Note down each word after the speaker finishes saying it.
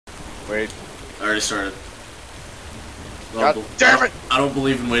Wait. I already started. God damn it! I don't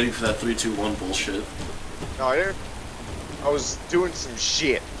believe in waiting for that 3, 2, 1 bullshit. No, I didn't. I was doing some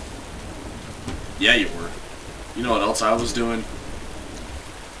shit. Yeah, you were. You know what else I was doing?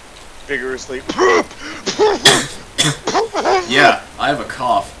 Vigorously. Yeah, I have a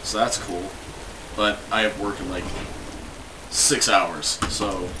cough, so that's cool. But I have work in like 6 hours,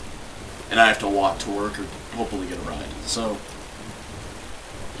 so... And I have to walk to work or hopefully get a ride. So...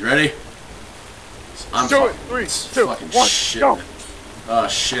 You ready? I'm do it. fucking, 3, 2, fucking 1, shit. go! Oh,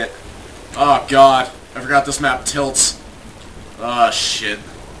 shit. Oh, God. I forgot this map tilts. Oh, shit.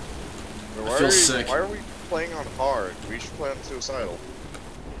 I feel sick. Why are we playing on hard? We should play on suicidal.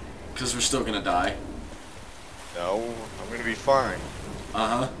 Because we're still gonna die. No, I'm gonna be fine.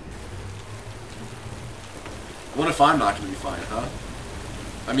 Uh-huh. What if I'm not gonna be fine, huh?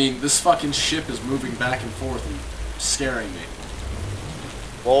 I mean, this fucking ship is moving back and forth and scaring me.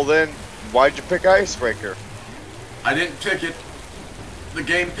 Well then, why'd you pick Icebreaker? I didn't pick it. The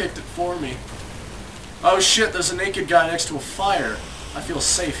game picked it for me. Oh shit, there's a naked guy next to a fire. I feel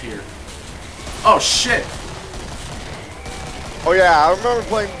safe here. Oh shit! Oh yeah, I remember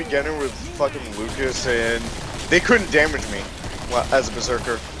playing beginner with fucking Lucas and they couldn't damage me as a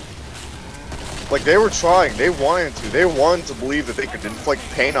berserker. Like they were trying, they wanted to believe that they could inflict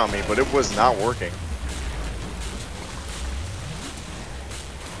pain on me, but it was not working.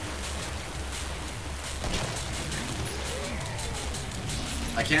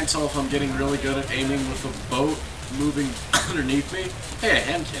 I can't tell if I'm getting really good at aiming with a boat moving underneath me. Hey, a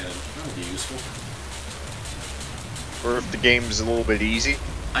hand cannon. That would be useful. Or if the game is a little bit easy.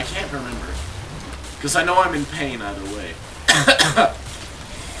 I can't remember. Because I know I'm in pain either way.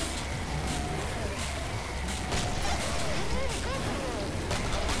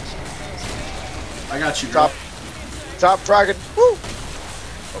 I got you, girl. Top dragon. Woo!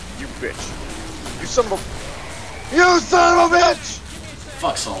 Oh, you bitch. You son of a... You son of a bitch!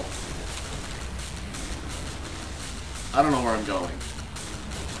 Fuck Salt. I don't know where I'm going.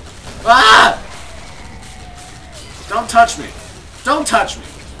 Ah! Don't touch me. Don't touch me.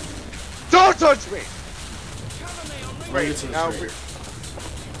 Don't touch me! Wait, now if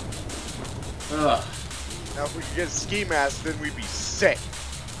we could get a ski mask, then we'd be sick.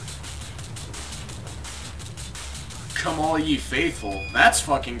 Come all ye faithful. That's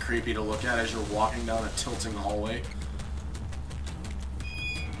fucking creepy to look at as you're walking down a tilting hallway.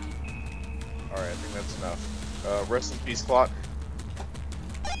 Alright, I think that's enough. Rest in peace, clock.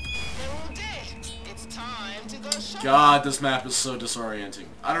 God, this map is so disorienting.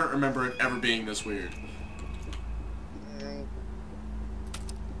 I don't remember it ever being this weird.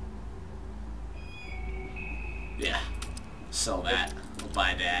 Yeah. Sell that. I'll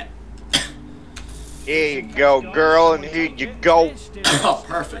buy that. Here you go, girl, and here you go. Oh,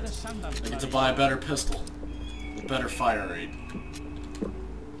 perfect. I get to buy a better pistol. A better fire rate.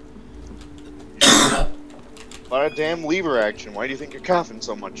 A lot of damn lever action. Why do you think you're coughing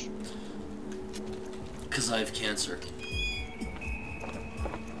so much? Because I have cancer.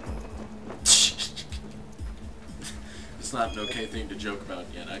 It's not an okay thing to joke about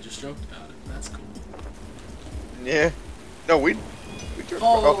yet. I just joked about it. That's cool. Yeah. No, we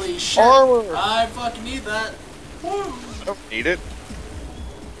Holy shit. Armor. I fucking need that. Woo. I don't need it.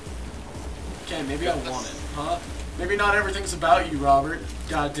 Okay, maybe I want it, huh? Maybe not everything's about you, Robert.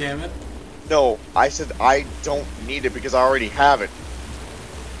 God damn it. No, I said I don't need it because I already have it.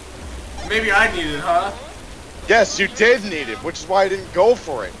 Maybe I need it, huh? Yes, you did need it, which is why I didn't go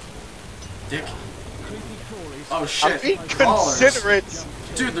for it. Dick. Oh shit. I'm being Crawlers. considerate.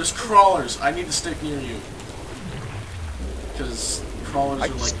 Dude, there's crawlers. I need to stick near you. Because crawlers I are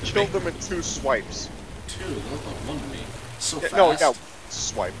like just the killed big... them in 2 swipes. 2? They look like 1 to me. So Yeah, fast. no, yeah,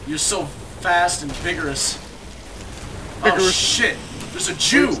 swipe. You're so fast and vigorous. Oh Vigorous. shit. There's a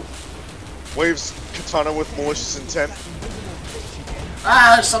Jew. Waves katana with malicious intent.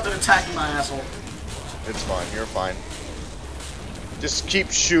 Ah, there's something attacking my asshole. It's fine, you're fine. Just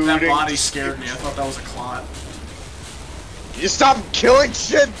keep shooting. That body scared me. I thought that was a clot. You stop killing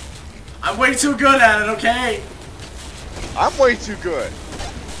shit! I'm way too good at it, okay? I'm way too good.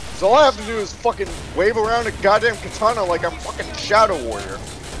 So all I have to do is fucking wave around a goddamn katana like I'm fucking Shadow Warrior.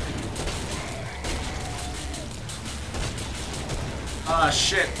 Ah,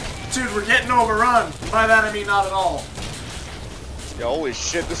 shit. Dude, we're getting overrun. By that I mean not at all. Yeah, holy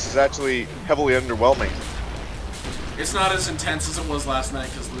shit, this is actually heavily underwhelming. It's not as intense as it was last night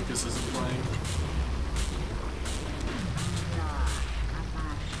because Lucas isn't playing.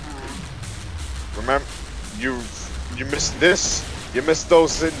 Remember, you missed this? You missed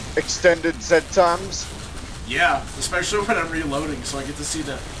those extended Z times? Yeah, especially when I'm reloading, so I get to see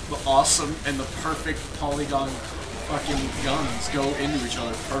the awesome and the perfect polygon fucking guns go into each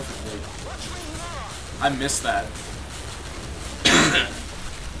other perfectly. I miss that.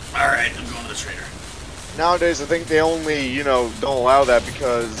 Alright, I'm going to the trader. Nowadays, I think they only, you know, don't allow that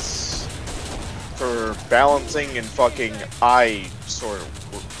because for balancing and fucking eye sort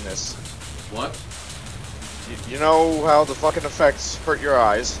of-ness. What? You know how the fucking effects hurt your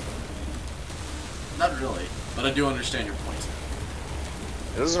eyes? Not really, but I do understand your point.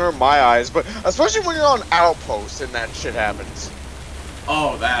 It doesn't hurt my eyes, but especially when you're on Outpost and that shit happens.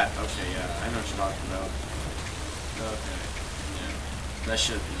 Oh, that. Okay, yeah, I know what you're talking about. Okay, yeah. That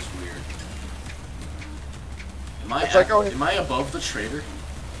shit is weird. Am I above the trader?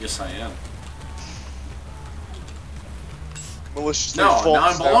 Yes, I am. Maliciously No, now I'm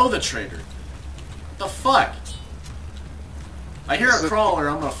false below down. the trader. What the fuck? I hear a crawler,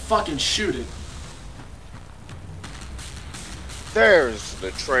 I'm gonna fucking shoot it. There's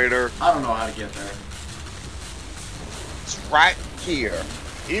the traitor. I don't know how to get there. It's right here.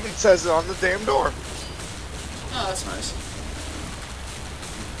 He even says it on the damn door. Oh, that's nice.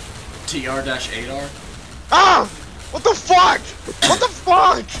 TR-8R? Ah! What the fuck? What the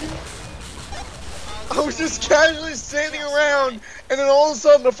fuck? I was just casually standing around, and then all of a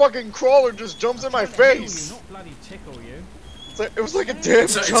sudden the fucking crawler just jumps in my face. It was like a damn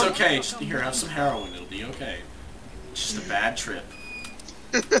It's jump. okay. Just, here, have some heroin. It'll be okay. It's just a bad trip.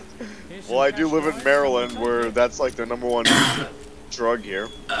 Well, I do live in Maryland, where that's like the #1 drug here.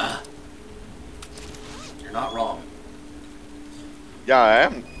 You're not wrong. Yeah, I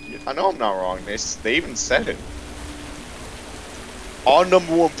am. I know I'm not wrong. They even said it. Our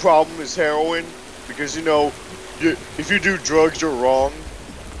 #1 problem is heroin, because you know, if you do drugs, you're wrong.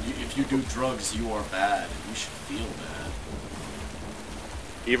 If you do drugs, you are bad. You should feel bad.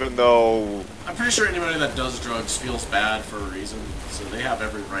 Even though I'm pretty sure anybody that does drugs feels bad for a reason, so they have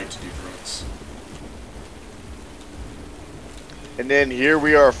every right to do drugs. And then here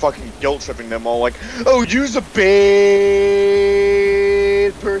we are fucking guilt tripping them all like, oh, use a bad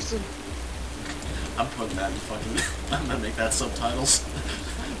person. I'm putting that in fucking... I'm gonna make that subtitles.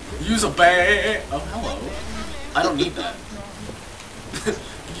 Use a bad... Oh, hello. I don't need that.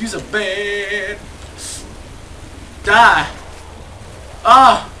 Use a bad... Die!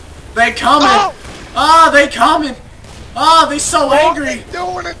 Ah! They coming! Oh! Ah, they coming! Ah, they so angry!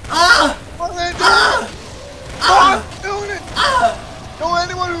 Doing it! Ah! What are they doing? Ah! Ah! Doing it! Ah! No,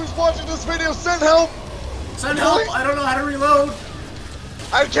 anyone who's watching this video, send help! Send help! I don't know how to reload!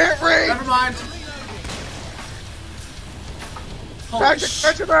 I can't read! Never mind. Holy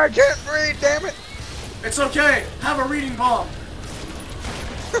Patrick, I can't read, damn it! It's okay. Have a reading bomb.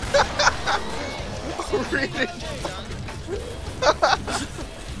 Reading. I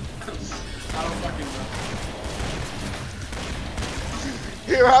don't fucking know.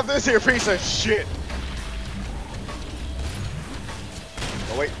 Here, have this here, piece of shit.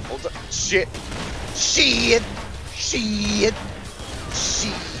 Oh wait, hold up. Shit. Shit. Shit.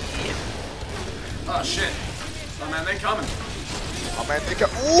 Shit. Oh shit. Oh man, they coming. Oh man, they come.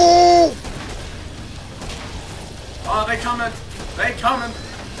 Ooh! Oh, they coming. They coming.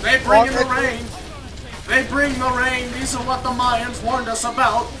 They bring in the rain. They bring the rain. These are what the Mayans warned us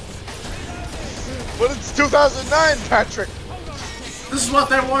about. But it's 2009, Patrick. This is what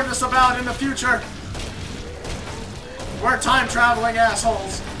they warned us about in the future. We're time-traveling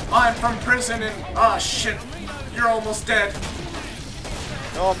assholes. I'm from prison and... Oh shit. You're almost dead.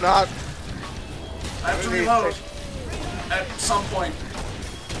 No, I'm not. I have to reload. At some point.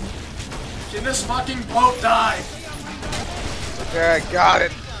 Can this fucking boat die? Okay, I got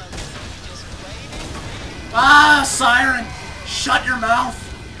it. Ah, siren! Shut your mouth!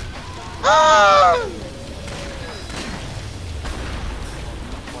 Ah!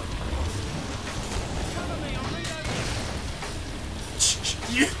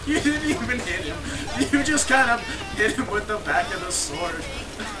 You didn't even hit him. You just kind of hit him with the back of the sword.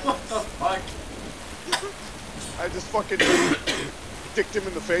 What the fuck? I just fucking dicked him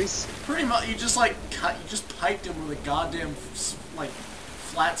in the face. Pretty much, you just like you just piped him with a goddamn like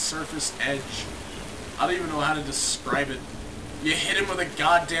flat surface edge. I don't even know how to describe it. You hit him with a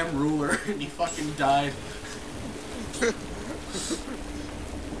goddamn ruler and he fucking died.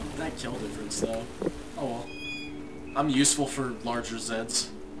 That kill difference though. Oh well. I'm useful for larger Zeds.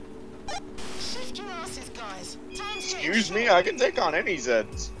 Shift your asses, guys. Excuse me, I can take on any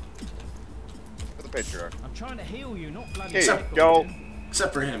Zeds. For the patriarch. I'm trying to heal you, not bloody Here you tickle go. you.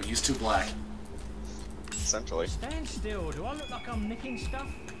 Except for him, he's too black. Essentially. Stand still. Do I look like I'm nicking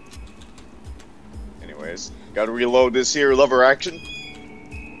stuff? Anyways, gotta reload this here lever action.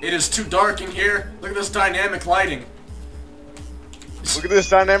 It is too dark in here. Look at this dynamic lighting. Look at this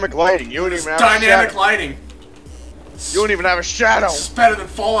dynamic lighting. You don't even have Dynamic a shadow. lighting. You don't even have a shadow. This is better than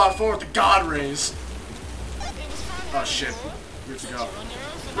Fallout 4 with the God rays. Oh shit. We have to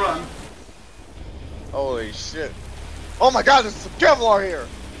go. Run. Holy shit. Oh my god, there's some Kevlar here.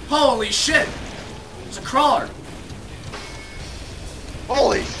 Holy shit. There's a crawler.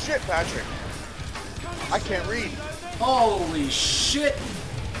 Holy shit, Patrick. I can't read. Holy shit.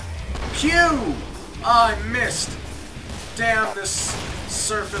 Pew. I missed. Damn this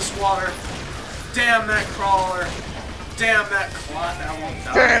surface water. Damn that crawler. Damn that clot. That won't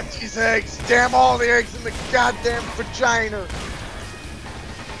die. Damn these eggs. Damn all the eggs in the goddamn vagina.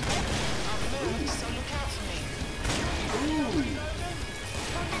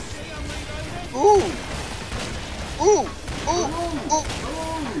 Ooh. Ooh. Ooh. Ooh.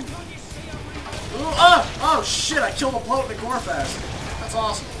 Ooh, oh shit, I killed a bloat in a gore fast. That's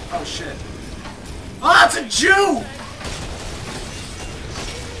awesome. Oh shit. Ah, it's a Jew!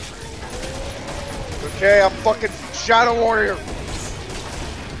 Okay, I'm fucking Shadow Warrior.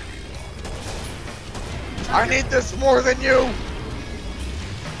 I need this more than you.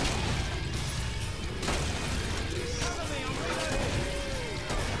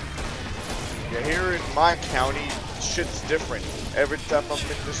 Yeah, here in my county, shit's different. Every time I'm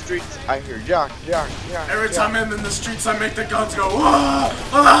in the streets, I hear yak, yak, yak. Every yak. time I'm in the streets, I make the guns go, ah,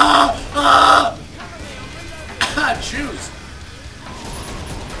 ah, ah! Ah, Jews!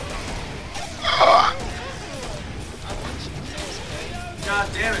 God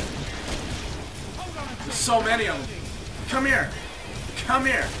damn it. There's so many of them. Come here. Come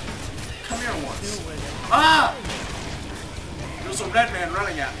here. Come here once. Ah! There's a red man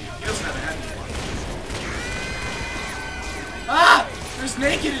running at me. He doesn't have a head anymore. Ah! There's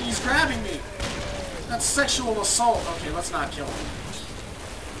naked and he's grabbing me. That's sexual assault. Okay, let's not kill him.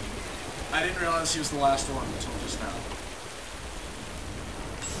 I didn't realize he was the last one until just now.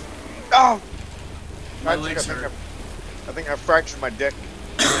 Oh! My legs hurt. I think I fractured my dick.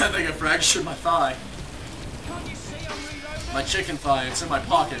 I think I fractured my thigh. My chicken thigh, it's in my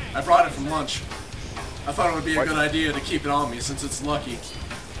pocket. I brought it from lunch. I thought it would be a good idea to keep it on me since it's lucky.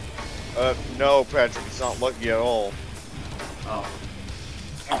 No, Patrick, it's not lucky at all. Oh.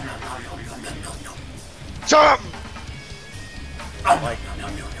 Shut up! I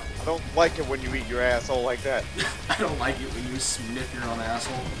I don't like it when you eat your asshole like that. don't like it when you sniff your own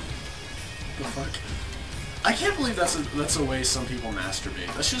asshole. The fuck? I can't believe that's a way some people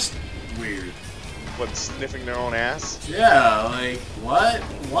masturbate. That's just weird. What, sniffing their own ass? Yeah, like, what?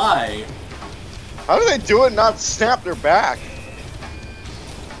 Why? How do they do it and not snap their back?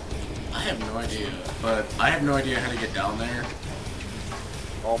 I have no idea. But I have no idea how to get down there.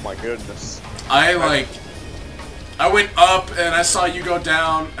 Oh my goodness. I went up and I saw you go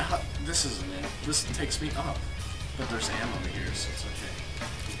down. This isn't it. This takes me up. But there's ammo here, so it's okay.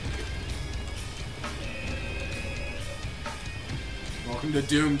 Welcome to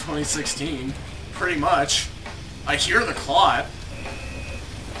Doom 2016. Pretty much. I hear the clot.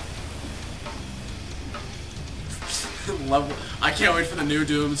 Level. I can't wait for the new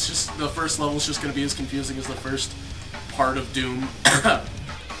Doom. It's just the first level's just gonna be as confusing as the first part of Doom.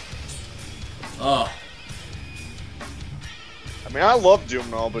 Ugh. I mean, I love Doom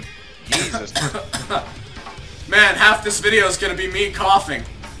and all, but Jesus. Man, half this video is gonna be me coughing.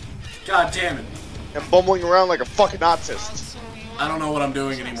 God damn it. And bumbling around like a fucking autist. I don't know what I'm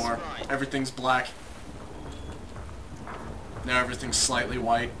doing anymore. Everything's black. Now everything's slightly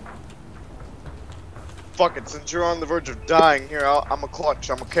white. Fuck it, since you're on the verge of dying, here, I'm a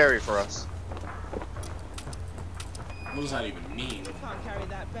clutch, I'm a carry for us. What does that even mean? Can't carry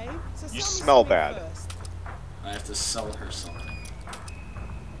that, babe. So You sell me smell something bad. first. I have to sell her something.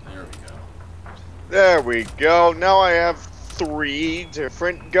 There we go. There we go, now I have 3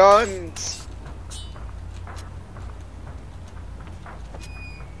 different guns.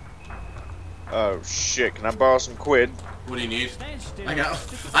 Oh shit, can I borrow some quid? What do you need? Stand still.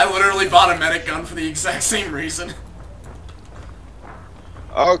 I literally bought a medic gun for the exact same reason.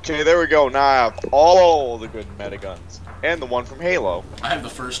 Okay, there we go, now I have all the good meta guns. And the one from Halo. I have the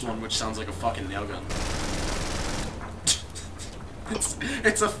first one, which sounds like a fucking nail gun.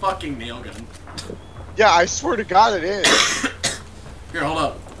 It's a fucking nail gun. Yeah, I swear to God it is. Here, hold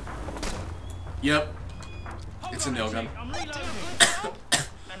up. Yep. It's a nail gun. I'm reloading.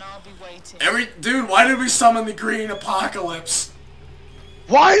 And I'll be waiting. Dude, why did we summon the green apocalypse?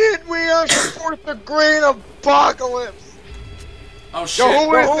 Why didn't we support the green apocalypse? Oh shit. Yo,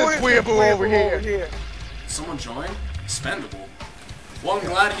 who is this weeaboo over here? Someone join? Expendable. Well, I'm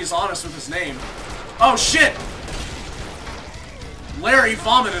glad he's honest with his name. Oh shit! Larry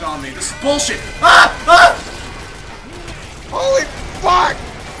vomited on me. This is bullshit. Ah! Ah! Holy fuck!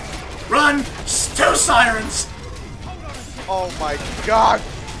 Run! 2 sirens! Oh my god!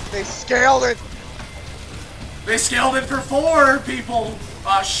 They scaled it! They scaled it for 4 people!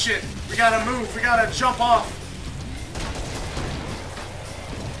 Ah, shit. We gotta move. We gotta jump off.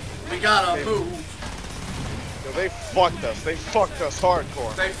 We gotta move. Yo, they fucked us. They fucked us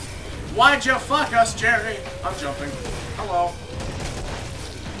hardcore. Why'd you fuck us, Jerry? I'm jumping. Hello.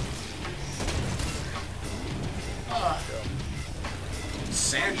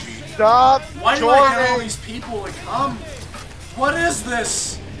 Sanji. Stop! Why do I get all joining. these people to come? What is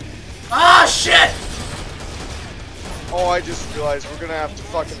this? Ah, shit! Oh, I just realized we're gonna have to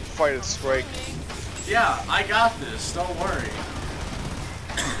fucking fight at Strike. Yeah, I got this. Don't worry.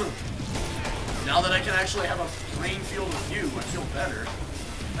 Now that I can actually have a plain field of view, I feel better.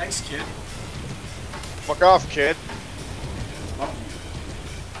 Thanks, kid. Fuck off, kid. Love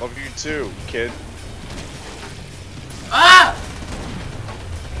you. Love you too, kid. Ah!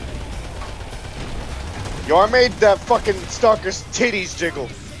 Yo, I made that fucking stalker's titties jiggle.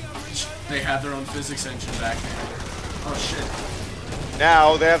 They have their own physics engine back there. Oh shit.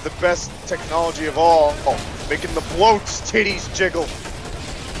 Now they have the best technology of all, making the bloats titties jiggle.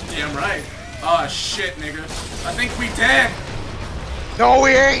 Damn right. Oh shit, nigga. I think we dead. No, we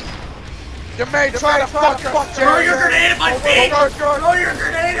ain't. You may try to fuck us. Throw your grenade at my feet! Go. Throw your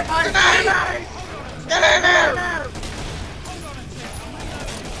grenade at my feet! Get in there!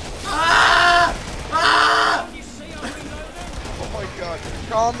 Ah! Ah! Oh my god.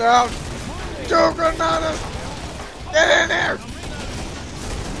 Calm down. 2 granadas. Get in there.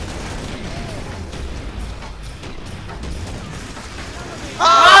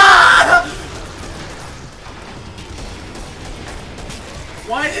 Ah!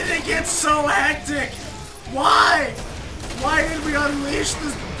 Why did it get so hectic? Why? Why did we unleash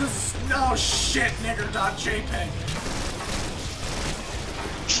this oh shit, nigger.jpg.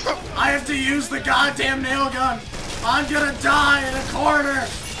 I have to use the goddamn nail gun. I'm gonna die in a corner.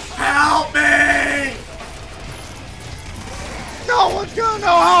 Help me! No one's gonna know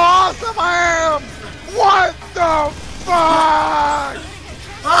how awesome I am. What the fuck?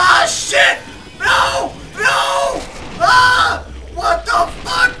 Ah shit! No! No! Ah! What the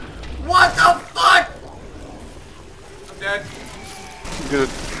fuck? What the fuck? I'm dead.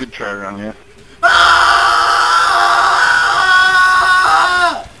 Good try around here.